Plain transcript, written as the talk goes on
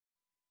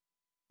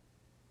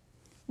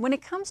When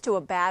it comes to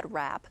a bad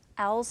rap,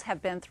 owls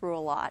have been through a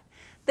lot.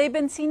 They've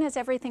been seen as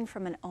everything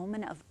from an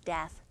omen of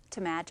death to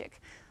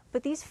magic.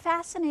 But these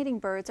fascinating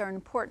birds are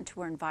important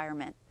to our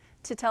environment.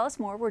 To tell us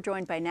more, we're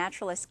joined by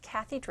naturalist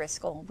Kathy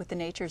Driscoll with the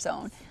Nature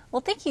Zone.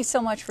 Well, thank you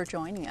so much for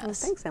joining us. Well,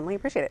 thanks, Emily.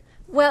 Appreciate it.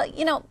 Well,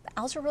 you know,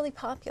 owls are really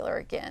popular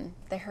again.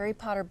 The Harry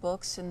Potter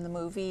books and the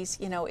movies,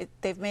 you know,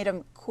 they've made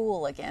them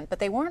cool again. But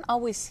they weren't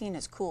always seen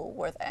as cool,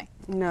 were they?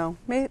 No,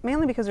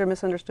 mainly because they're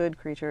misunderstood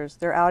creatures.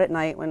 They're out at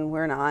night when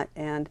we're not,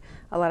 and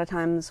a lot of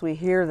times we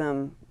hear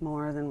them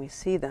more than we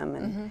see them,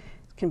 and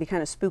it can be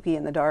kind of spooky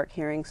in the dark,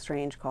 hearing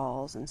strange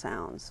calls and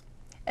sounds.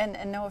 And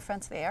no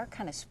offense, they are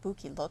kind of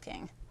spooky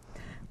looking.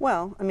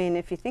 Well, I mean,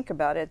 if you think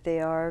about it, they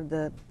are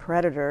the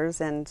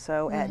predators, and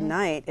so at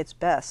night it's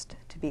best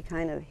to be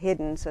kind of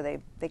hidden so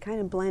they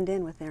kind of blend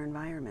in with their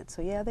environment.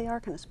 So yeah, they are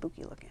kind of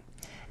spooky looking.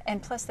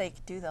 And plus they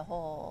do the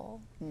whole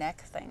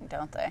neck thing,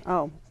 don't they?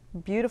 Oh,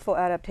 beautiful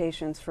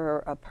adaptations for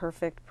a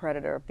perfect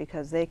predator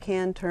because they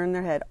can turn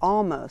their head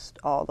almost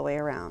all the way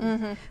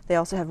around. They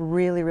also have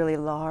really, really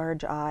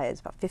large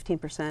eyes. About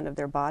 15% of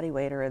their body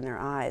weight are in their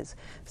eyes.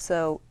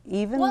 So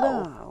even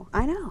though,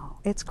 I know,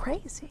 it's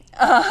crazy.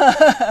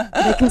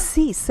 They can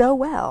see so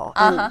well.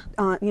 And,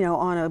 you know,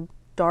 on a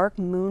dark,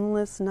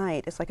 moonless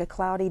night, it's like a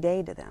cloudy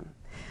day to them.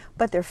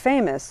 But they're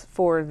famous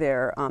for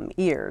their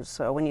ears.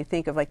 So when you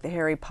think of like the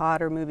Harry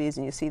Potter movies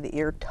and you see the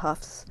ear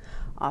tufts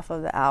off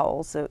of the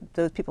owls, so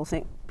those people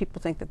think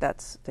that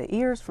that's the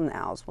ears from the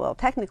owls. Well,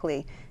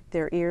 technically,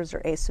 their ears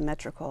are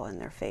asymmetrical in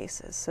their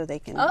faces, so they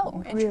can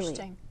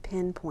really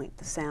pinpoint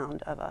the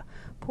sound of a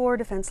poor,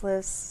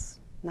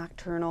 defenseless,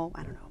 nocturnal,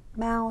 I don't know,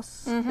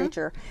 mouse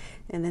creature,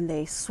 and then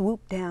they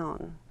swoop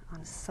down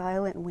on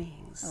silent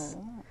wings.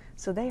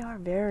 So they are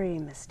very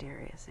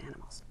mysterious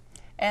animals.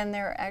 And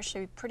they're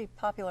actually pretty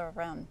popular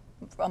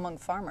among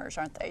farmers,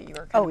 aren't they? You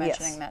were kind of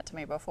mentioning that to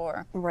me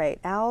before. Right.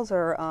 Owls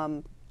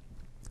are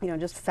you know,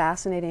 just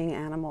fascinating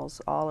animals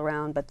all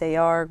around, but they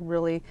are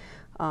really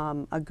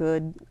a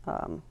good,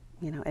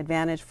 you know,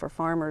 advantage for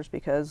farmers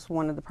because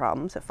one of the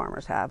problems that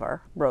farmers have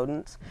are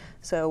rodents.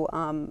 So,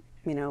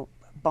 you know,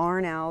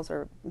 barn owls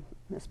are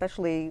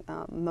especially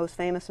most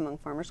famous among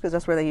farmers because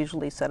that's where they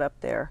usually set up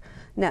their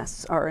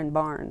nests, are in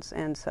barns.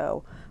 And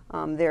so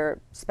they're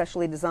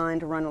specially designed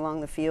to run along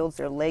the fields.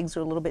 Their legs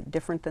are a little bit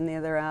different than the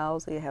other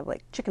owls. They have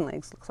like chicken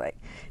legs, looks like.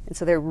 And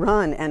so they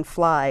run and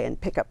fly and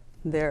pick up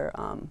their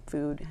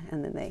food,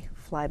 and then they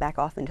fly back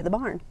off into the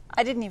barn.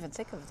 I didn't even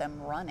think of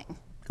them running.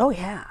 Oh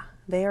yeah,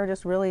 they are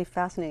just really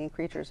fascinating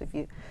creatures. If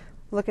you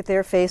look at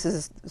their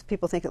faces,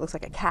 people think it looks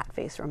like a cat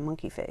face or a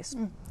monkey face.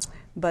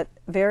 But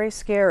very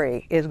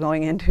scary is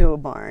going into a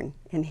barn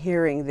and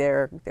hearing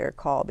their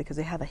call because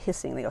they have a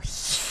hissing. They go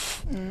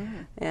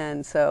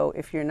and so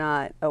if you're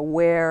not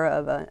aware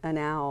of an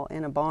owl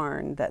in a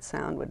barn, that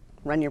sound would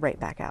run you right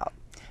back out.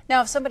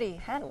 Now, if somebody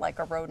had like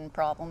a rodent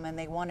problem and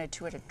they wanted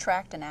to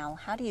attract an owl,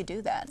 how do you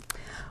do that?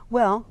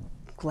 Well,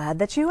 glad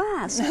that you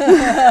asked.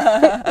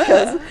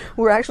 Because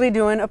we're actually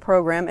doing a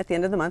program at the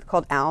end of the month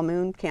called Owl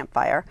Moon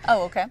Campfire.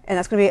 Oh, okay. And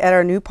that's going to be at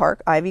our new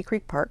park, Ivy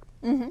Creek Park.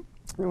 And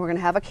we're going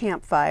to have a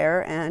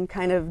campfire and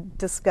kind of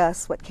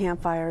discuss what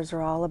campfires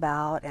are all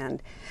about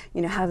and,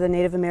 you know, how the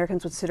Native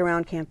Americans would sit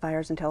around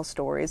campfires and tell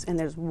stories. And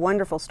there's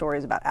wonderful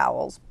stories about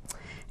owls.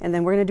 And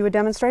then we're going to do a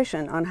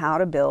demonstration on how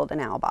to build an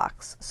owl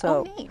box.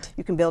 So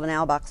you can build an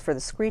owl box for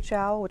the screech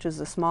owl, which is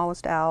the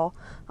smallest owl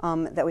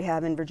that we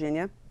have in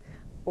Virginia,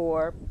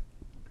 or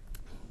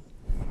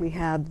we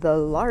have the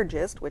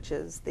largest, which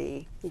is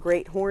the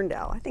great horned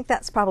owl. I think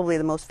that's probably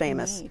the most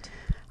famous. Neat.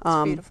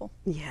 It's beautiful.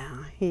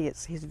 Yeah, he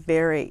is. He's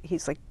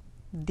like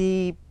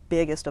the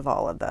biggest of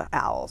all of the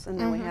owls. And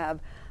then we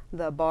have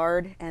the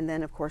barred, and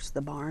then of course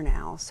the barn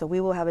owl. So we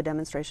will have a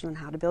demonstration on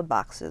how to build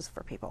boxes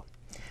for people.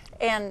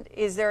 And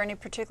is there any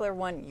particular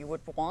one you would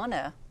want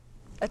to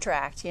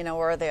attract, you know,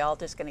 or are they all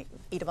just going to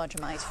eat a bunch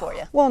of mice for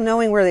you? Well,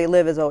 knowing where they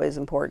live is always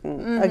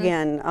important.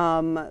 Again,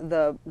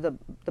 the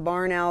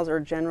barn owls are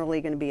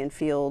generally going to be in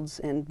fields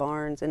and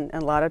barns, and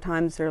a lot of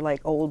times they're like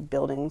old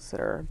buildings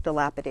that are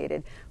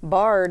dilapidated.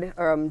 Barred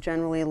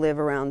generally live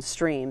around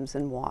streams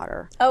and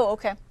water. Oh,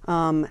 okay.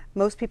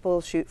 Most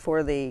people shoot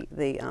for the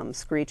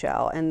screech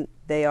owl, and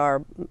they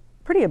are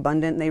pretty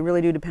abundant. They really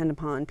do depend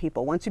upon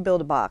people. Once you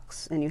build a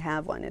box and you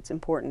have one, it's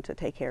important to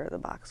take care of the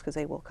box because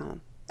they will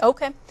come.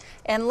 Okay,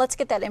 and let's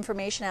get that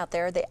information out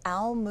there. The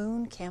Owl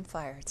Moon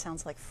Campfire. It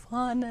sounds like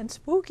fun and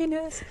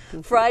spookiness.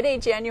 Friday,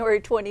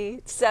 January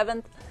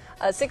 27th,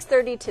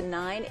 6:30 to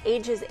 9,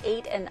 ages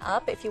 8 and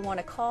up. If you want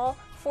to call,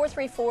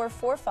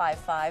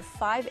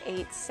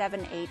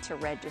 434-455-5878 to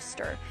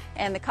register.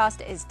 And the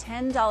cost is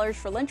 $10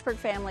 for Lynchburg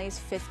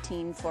families,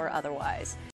 $15 for otherwise.